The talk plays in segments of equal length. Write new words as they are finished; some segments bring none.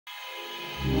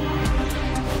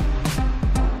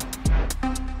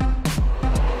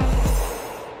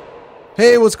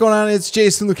Hey, what's going on? It's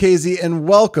Jason Lucchesi, and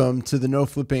welcome to the No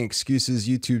Flipping Excuses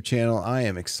YouTube channel. I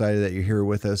am excited that you're here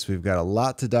with us. We've got a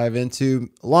lot to dive into.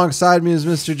 Alongside me is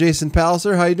Mr. Jason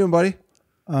Palliser. How you doing, buddy?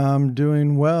 I'm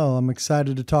doing well. I'm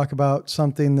excited to talk about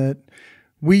something that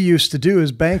we used to do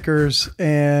as bankers,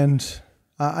 and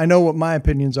I know what my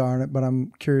opinions are on it, but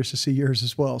I'm curious to see yours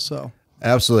as well. So,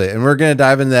 absolutely, and we're going to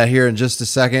dive into that here in just a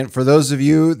second. For those of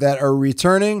you that are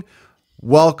returning,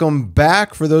 welcome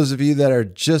back. For those of you that are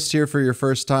just here for your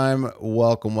first time,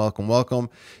 welcome, welcome,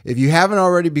 welcome. If you haven't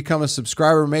already become a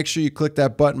subscriber, make sure you click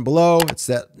that button below. It's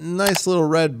that nice little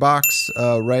red box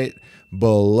right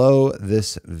below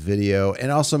this video.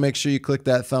 And also make sure you click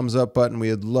that thumbs up button. We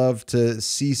would love to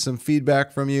see some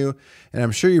feedback from you. And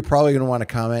I'm sure you're probably going to want to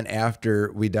comment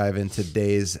after we dive into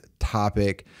today's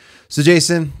topic. So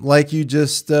Jason, like you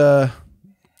just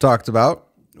talked about,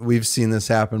 we've seen this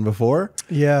happen before.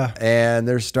 Yeah. And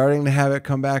they're starting to have it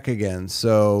come back again.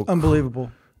 So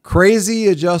unbelievable. Crazy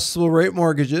adjustable rate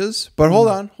mortgages. But hold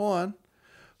on.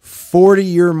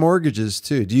 40-year mortgages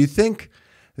too. Do you think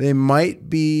they might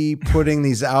be putting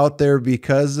these out there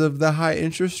because of the high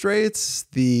interest rates,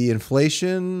 the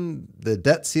inflation, the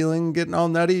debt ceiling getting all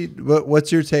nutty?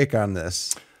 What's your take on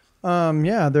this?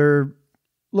 Yeah,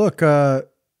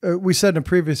 we said in a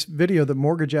previous video that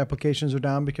mortgage applications are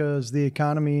down because the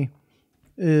economy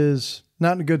is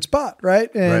not in a good spot,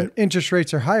 right? And interest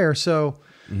rates are higher. So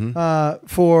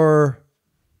for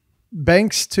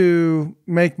banks to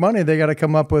make money, they got to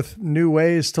come up with new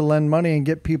ways to lend money and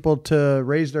get people to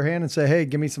raise their hand and say, hey,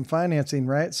 give me some financing,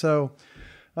 right? So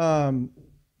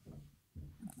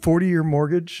 40-year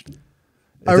mortgage.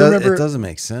 I remember it doesn't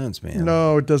make sense, man.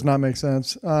 No, it does not make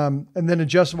sense. And then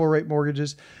adjustable rate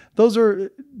mortgages. Those are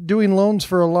doing loans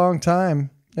for a long time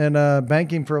and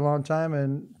banking for a long time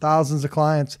and thousands of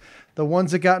clients. The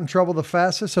ones that got in trouble the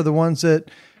fastest are the ones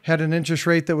that had an interest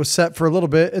rate that was set for a little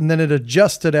bit and then it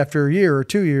adjusted after a year or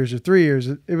 2 years or 3 years.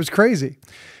 It was crazy.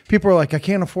 People are like, I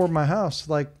can't afford my house.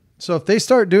 So if they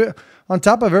start doing, on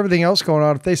top of everything else going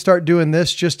on, if they start doing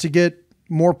this just to get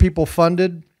more people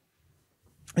funded,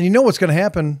 and you know what's going to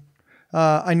happen.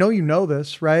 I know you know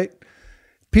this, right?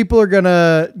 People are going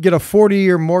to get a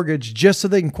 40-year mortgage just so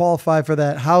they can qualify for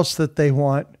that house that they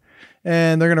want.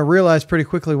 And they're going to realize pretty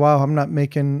quickly, wow, I'm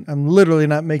literally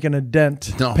not making a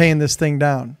dent paying this thing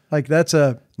down. Like that's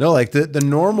the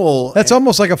normal. That's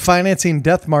almost like a financing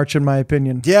death march in my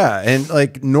opinion. Yeah. And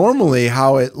like normally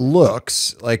how it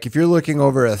looks, like if you're looking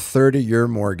over a 30-year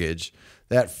mortgage,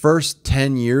 that first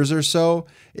 10 years or so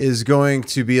is going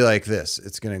to be like this.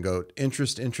 It's going to go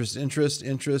interest, interest, interest,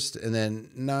 interest. And then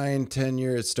 9, 10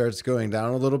 years, it starts going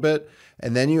down a little bit.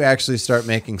 And then you actually start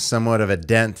making somewhat of a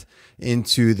dent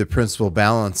into the principal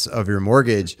balance of your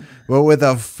mortgage. But with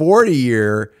a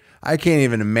 40-year, I can't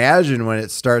even imagine when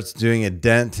it starts doing a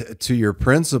dent to your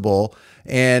principal.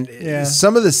 And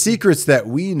some of the secrets that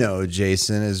we know,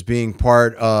 Jason, as being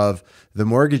part of the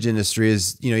mortgage industry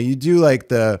is, you do like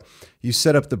you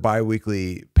set up the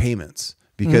biweekly payments.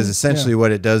 Because essentially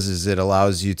what it does is it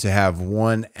allows you to have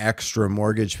one extra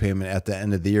mortgage payment at the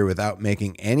end of the year without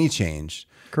making any change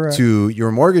to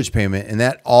your mortgage payment. And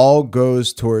that all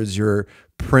goes towards your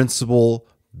principal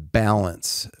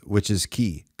balance, which is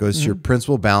key. Goes to your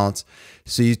principal balance.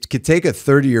 So you could take a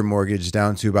 30-year mortgage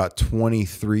down to about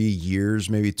 23 years,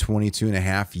 maybe 22 and a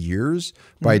half years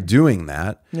by doing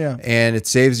that. Yeah. And it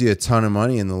saves you a ton of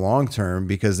money in the long term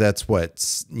because that's what,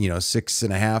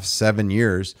 6.5, 7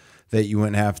 years that you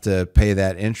wouldn't have to pay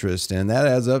that interest. And that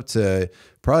adds up to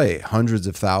probably hundreds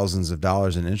of thousands of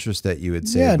dollars in interest that you would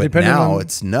save. Yeah, but now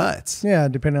it's nuts. Yeah,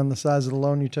 depending on the size of the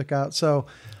loan you took out. So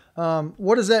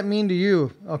what does that mean to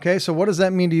you? Okay, so what does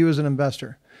that mean to you as an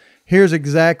investor? Here's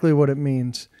exactly what it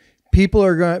means. People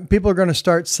are going to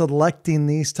start selecting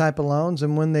these type of loans.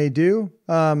 And when they do,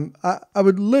 I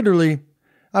would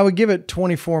give it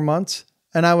 24 months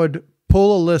and I would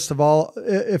pull a list of all,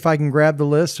 if I can grab the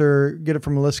list or get it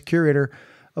from a list curator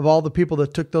of all the people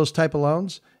that took those type of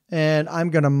loans. And I'm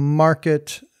going to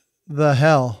market the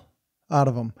hell out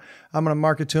of them. I'm going to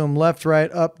market to them left, right,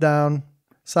 up, down,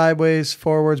 sideways,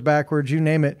 forwards, backwards, you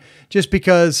name it. Just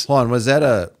because. Hold on. Was that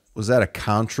a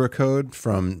Contra code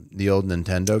from the old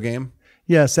Nintendo game?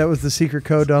 Yes, that was the secret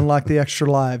code to unlock the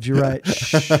extra lives. You're right.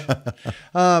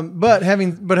 But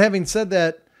having said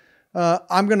that,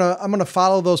 I'm gonna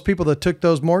follow those people that took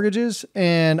those mortgages,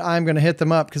 and I'm gonna hit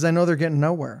them up because I know they're getting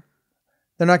nowhere.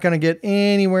 They're not gonna get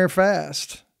anywhere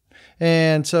fast,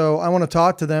 and so I want to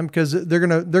talk to them because they're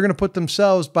gonna put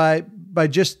themselves by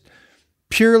just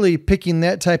purely picking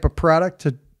that type of product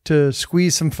to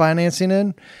squeeze some financing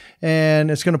in, and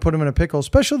it's gonna put them in a pickle.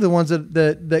 Especially the ones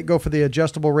that go for the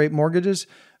adjustable rate mortgages.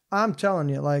 I'm telling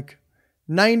you, like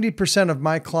 90% of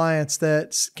my clients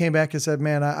that came back and said,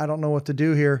 man, I don't know what to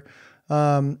do here,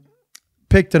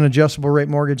 picked an adjustable rate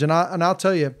mortgage. And I'll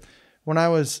tell you, when I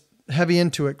was heavy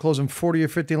into it, closing 40 or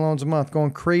 50 loans a month,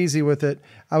 going crazy with it,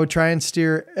 I would try and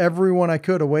steer everyone I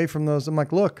could away from those. I'm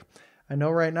like, look, I know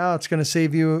right now it's going to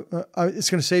save you. It's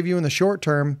going to save you in the short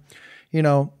term,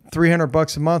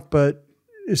 $300 a month. But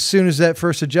as soon as that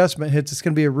first adjustment hits, it's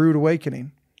going to be a rude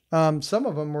awakening. Some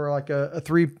of them were like a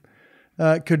 3,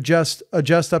 could just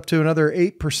adjust up to another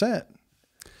 8%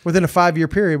 within a 5-year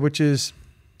period, which is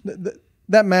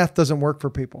that math doesn't work for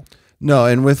people. No,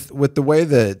 and with the way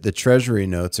the Treasury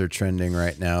notes are trending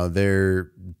right now, they're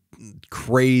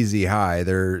crazy high.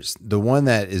 There's the one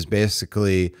that is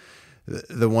basically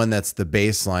the one that's the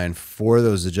baseline for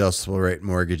those adjustable rate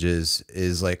mortgages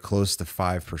is like close to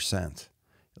 5%.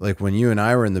 Like when you and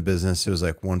I were in the business, it was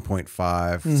like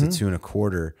 1.5 to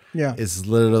 2.25. Yeah, it's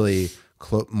literally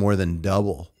more than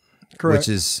double. Correct. Which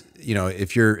is,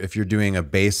 if you're doing a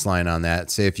baseline on that,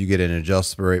 say if you get an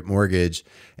adjustable rate mortgage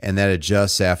and that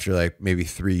adjusts after like maybe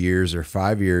 3 years or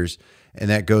 5 years, and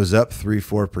that goes up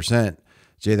 3-4%,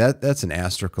 Jay, that's an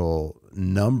astronomical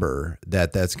number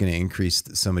that's going to increase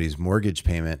somebody's mortgage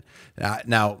payment.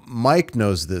 Now, Mike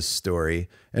knows this story.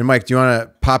 And Mike, do you want to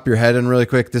pop your head in really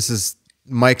quick? This is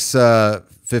Mike's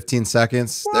 15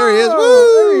 seconds. Whoa, there he is.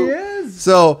 Woo! There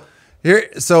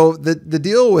he is. So the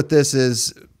deal with this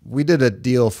is we did a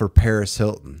deal for Paris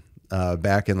Hilton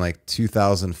back in like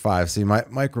 2005. See,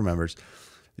 Mike remembers.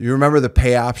 You remember the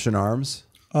pay option arms?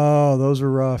 Oh, those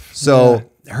were rough. So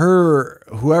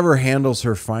whoever handles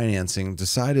her financing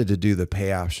decided to do the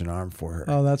pay option arm for her.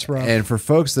 Oh, that's rough. And for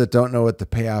folks that don't know what the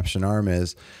pay option arm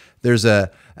is, there's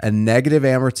a negative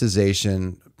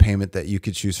amortization payment that you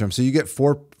could choose from. So you get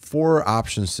four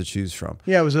options to choose from.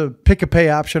 Yeah, it was a pick a pay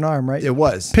option arm, right? It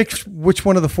was. Pick which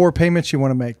one of the 4 payments you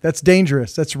want to make. That's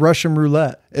dangerous. That's Russian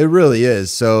roulette. It really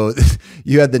is. So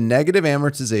you had the negative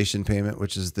amortization payment,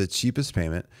 which is the cheapest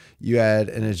payment. You had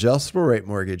an adjustable rate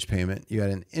mortgage payment. You had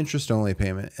an interest-only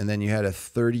payment. And then you had a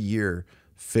 30-year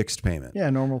fixed payment. Yeah,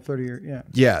 normal 30-year. Yeah.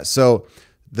 Yeah. So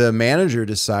the manager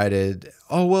decided,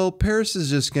 oh, well, Paris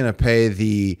is just going to pay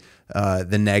the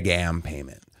neg am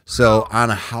payment. So on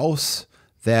a house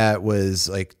that was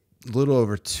like a little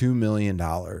over $2 million,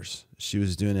 she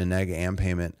was doing a neg am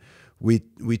payment. We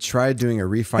tried doing a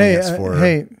refinance for her.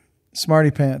 Hey,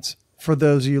 smarty pants. For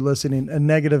those of you listening, a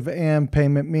negative am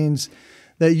payment means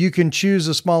that you can choose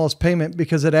the smallest payment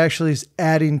because it actually is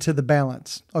adding to the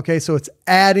balance. Okay, so it's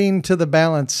adding to the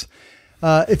balance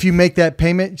if you make that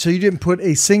payment. So you didn't put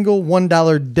a single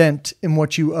 $1 dent in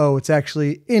what you owe. It's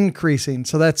actually increasing.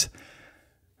 So that's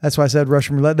why I said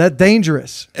Russian roulette. That's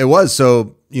dangerous. It was.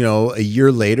 So, a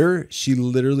year later, she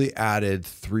literally added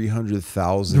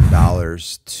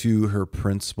 $300,000 to her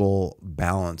principal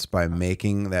balance by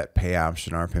making that pay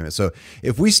option arm payment. So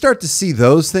if we start to see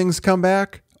those things come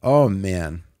back, oh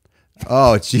man.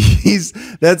 Oh geez.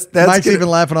 That's Mike's even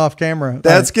laughing off camera.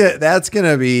 That's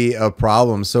gonna be a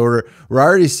problem. So we're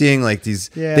already seeing like these.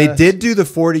 Yeah. They did do the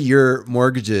 40-year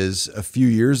mortgages a few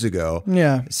years ago.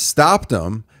 Yeah. Stopped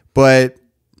them, but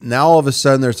now all of a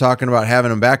sudden they're talking about having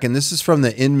them back. And this is from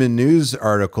the Inman News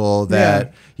article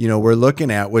that, we're looking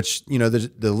at, which,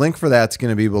 the link for that's going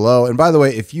to be below. And by the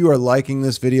way, if you are liking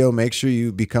this video, make sure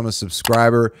you become a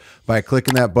subscriber by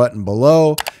clicking that button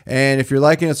below. And if you're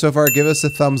liking it so far, give us a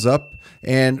thumbs up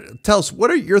and tell us, what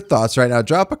are your thoughts right now?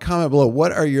 Drop a comment below.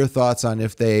 What are your thoughts on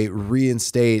if they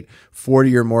reinstate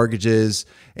 40-year mortgages?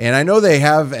 And I know they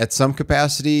have at some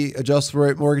capacity adjustable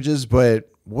rate mortgages, but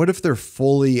what if they're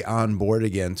fully on board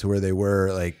again to where they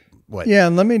were like, what? Yeah,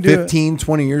 and let me do 15,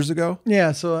 20 years ago?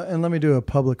 Yeah, and let me do a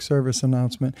public service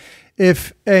announcement.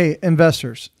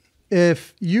 Investors,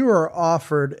 if you are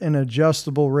offered an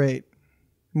adjustable rate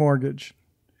mortgage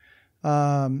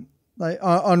like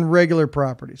on regular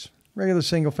properties, regular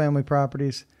single family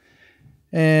properties,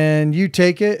 and you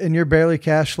take it and you're barely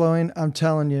cash flowing, I'm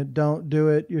telling you, don't do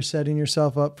it. You're setting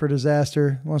yourself up for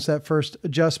disaster. Once that first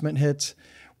adjustment hits,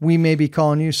 we may be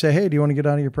calling you, say, hey, do you want to get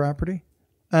out of your property?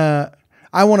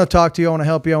 I want to talk to you. I want to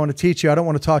help you. I want to teach you. I don't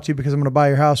want to talk to you because I'm going to buy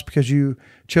your house because you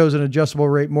chose an adjustable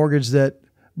rate mortgage that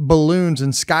balloons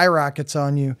and skyrockets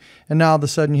on you. And now all of a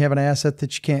sudden you have an asset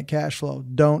that you can't cash flow.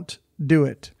 Don't do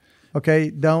it.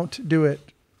 Okay? Don't do it.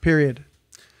 Period.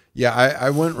 Yeah,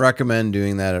 I wouldn't recommend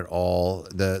doing that at all.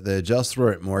 The adjustable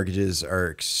rate mortgages are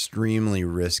extremely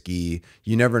risky.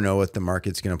 You never know what the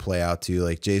market's going to play out to.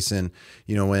 Like Jason,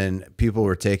 when people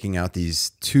were taking out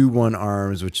these 2-1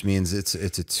 arms, which means it's a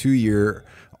 2-year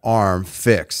arm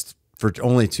fixed for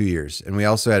only 2 years. And we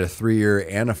also had a 3-year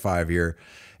and a 5-year.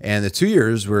 And the 2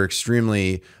 years were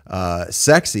extremely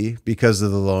sexy because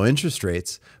of the low interest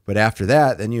rates. But after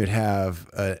that, then you would have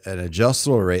an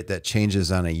adjustable rate that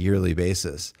changes on a yearly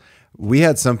basis. We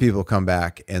had some people come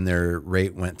back and their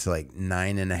rate went to like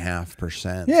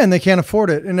 9.5%. Yeah, and they can't afford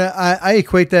it. And I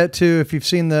equate that to, if you've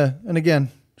seen and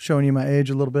again, showing you my age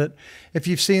a little bit, if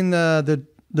you've seen the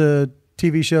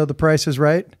TV show The Price is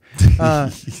Right,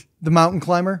 the mountain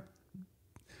climber.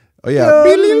 Oh yeah.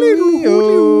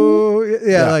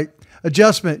 Yeah, like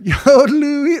adjustment.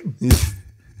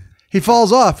 He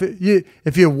falls off.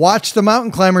 If you watch the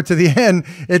mountain climber to the end,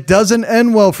 it doesn't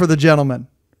end well for the gentleman.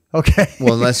 Okay.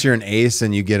 Well, unless you're an ace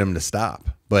and you get him to stop.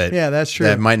 But yeah, that's true.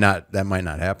 That might not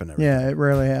happen every time. It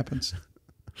rarely happens.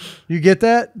 You get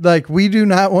that? Like, we do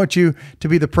not want you to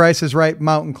be the Price is Right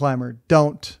mountain climber.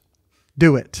 Don't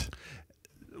do it.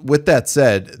 With that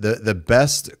said, the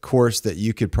best course that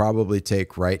you could probably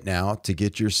take right now to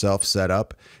get yourself set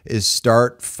up is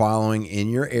start following in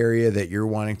your area that you're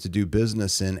wanting to do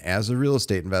business in as a real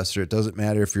estate investor. It doesn't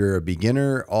matter if you're a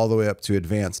beginner all the way up to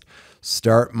advanced.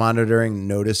 Start monitoring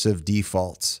notice of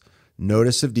defaults.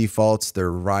 Notice of defaults,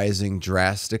 they're rising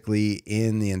drastically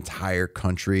in the entire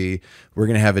country. We're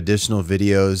going to have additional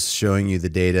videos showing you the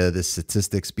data, the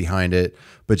statistics behind it.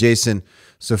 But Jason,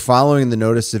 so following the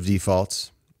notice of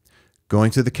defaults,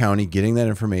 going to the county, getting that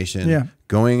information,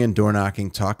 going and door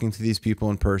knocking, talking to these people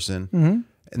in person,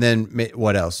 and then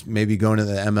what else? Maybe going to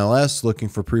the MLS, looking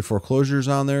for pre-foreclosures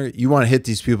on there. You want to hit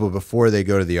these people before they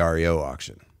go to the REO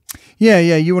auction. Yeah,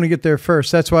 you want to get there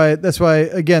first. That's why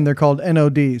again, they're called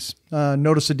NODs,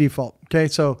 notice of default. Okay,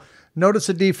 so notice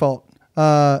of default.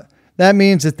 That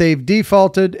means that they've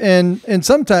defaulted and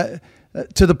sometimes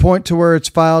to the point to where it's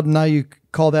filed. And now you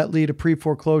call that lead a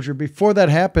pre-foreclosure. Before that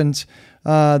happens,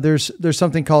 there's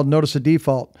something called notice of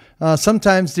default.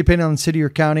 Sometimes, depending on the city or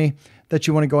county that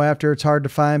you want to go after, it's hard to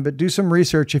find, but do some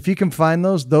research. If you can find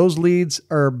those leads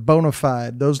are bona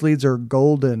fide. Those leads are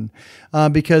golden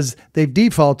because they've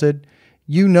defaulted.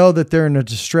 You know that they're in a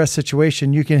distressed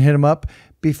situation. You can hit them up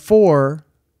before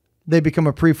they become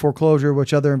a pre-foreclosure,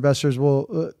 which other investors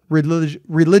will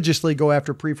religiously go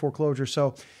after pre-foreclosure.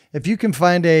 So if you can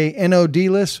find a NOD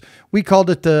list, we called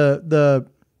it the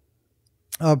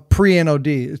pre-NOD.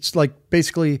 It's like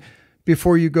basically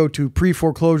before you go to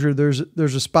pre-foreclosure, there's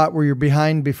a spot where you're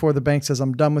behind before the bank says,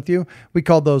 I'm done with you. We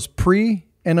call those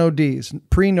pre-NODs,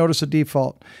 pre-notice of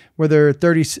default, where they're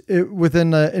 30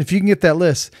 within, if you can get that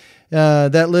list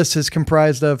is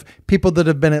comprised of people that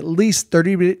have been at least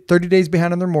 30 days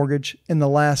behind on their mortgage in the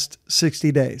last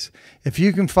 60 days. If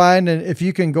you can find, and if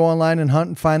you can go online and hunt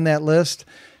and find that list,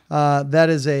 that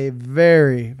is a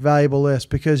very valuable list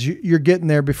because you're getting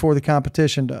there before the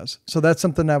competition does. So that's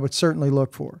something I would certainly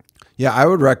look for. Yeah, I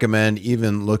would recommend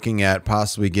even looking at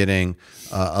possibly getting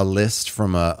a list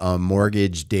from a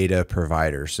mortgage data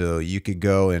provider. So you could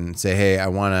go and say, hey, I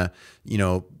want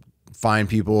to, find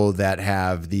people that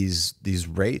have these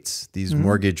rates, these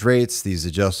mortgage rates, these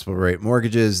adjustable rate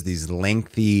mortgages, these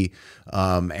lengthy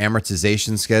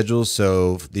amortization schedules.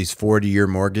 So these 40-year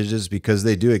mortgages, because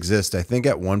they do exist. I think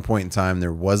at one point in time,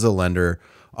 there was a lender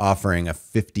offering a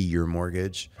 50-year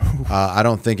mortgage. I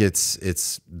don't think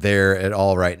it's there at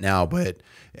all right now, but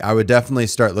I would definitely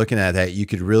start looking at that. You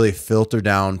could really filter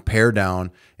down, pare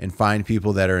down, and find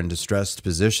people that are in distressed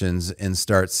positions and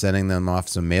start sending them off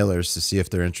some mailers to see if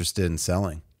they're interested in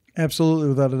selling. Absolutely,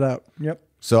 without a doubt. Yep.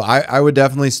 So I would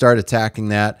definitely start attacking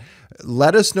that.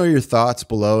 Let us know your thoughts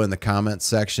below in the comments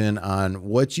section on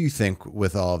what you think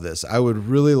with all of this. I would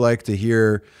really like to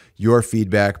hear your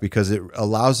feedback because it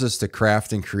allows us to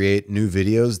craft and create new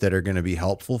videos that are going to be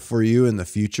helpful for you in the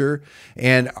future.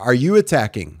 And are you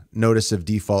attacking notice of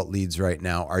default leads right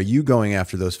now? Are you going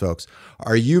after those folks?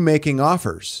 Are you making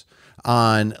offers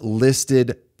on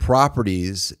listed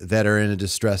properties that are in a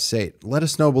distressed state? Let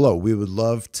us know below. We would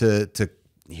love to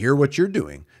hear what you're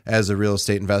doing as a real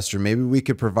estate investor. Maybe we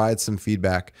could provide some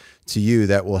feedback to you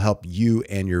that will help you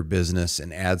and your business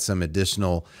and add some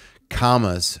additional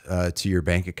commas to your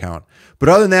bank account. But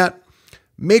other than that,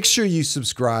 make sure you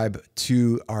subscribe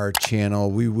to our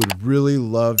channel. We would really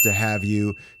love to have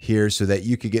you here so that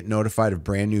you could get notified of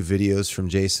brand new videos from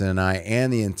Jason and I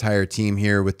and the entire team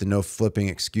here with the No Flipping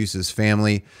Excuses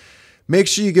family. Make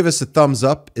sure you give us a thumbs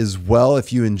up as well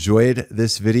if you enjoyed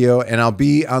this video, and I'll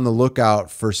be on the lookout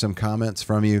for some comments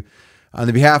from you. On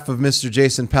the behalf of Mr.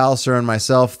 Jason Palliser and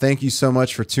myself, thank you so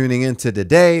much for tuning in to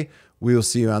today. We will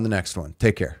see you on the next one.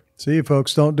 Take care. See you,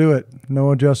 folks. Don't do it.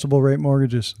 No adjustable rate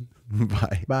mortgages.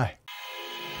 Bye. Bye.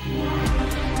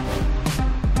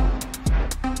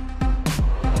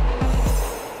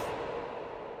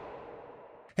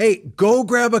 Hey, go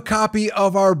grab a copy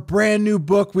of our brand new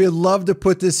book. We'd love to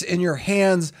put this in your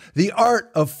hands. The Art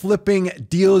of Flipping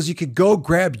Deals. You could go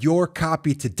grab your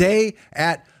copy today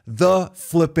at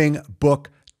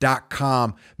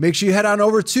theflippingbook.com. Make sure you head on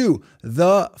over to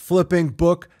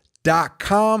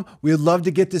theflippingbook.com. We'd love to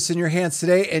get this in your hands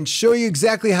today and show you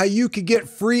exactly how you could get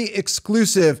free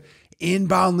exclusive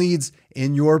inbound leads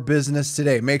in your business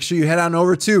today. Make sure you head on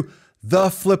over to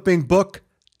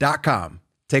theflippingbook.com.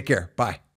 Take care. Bye.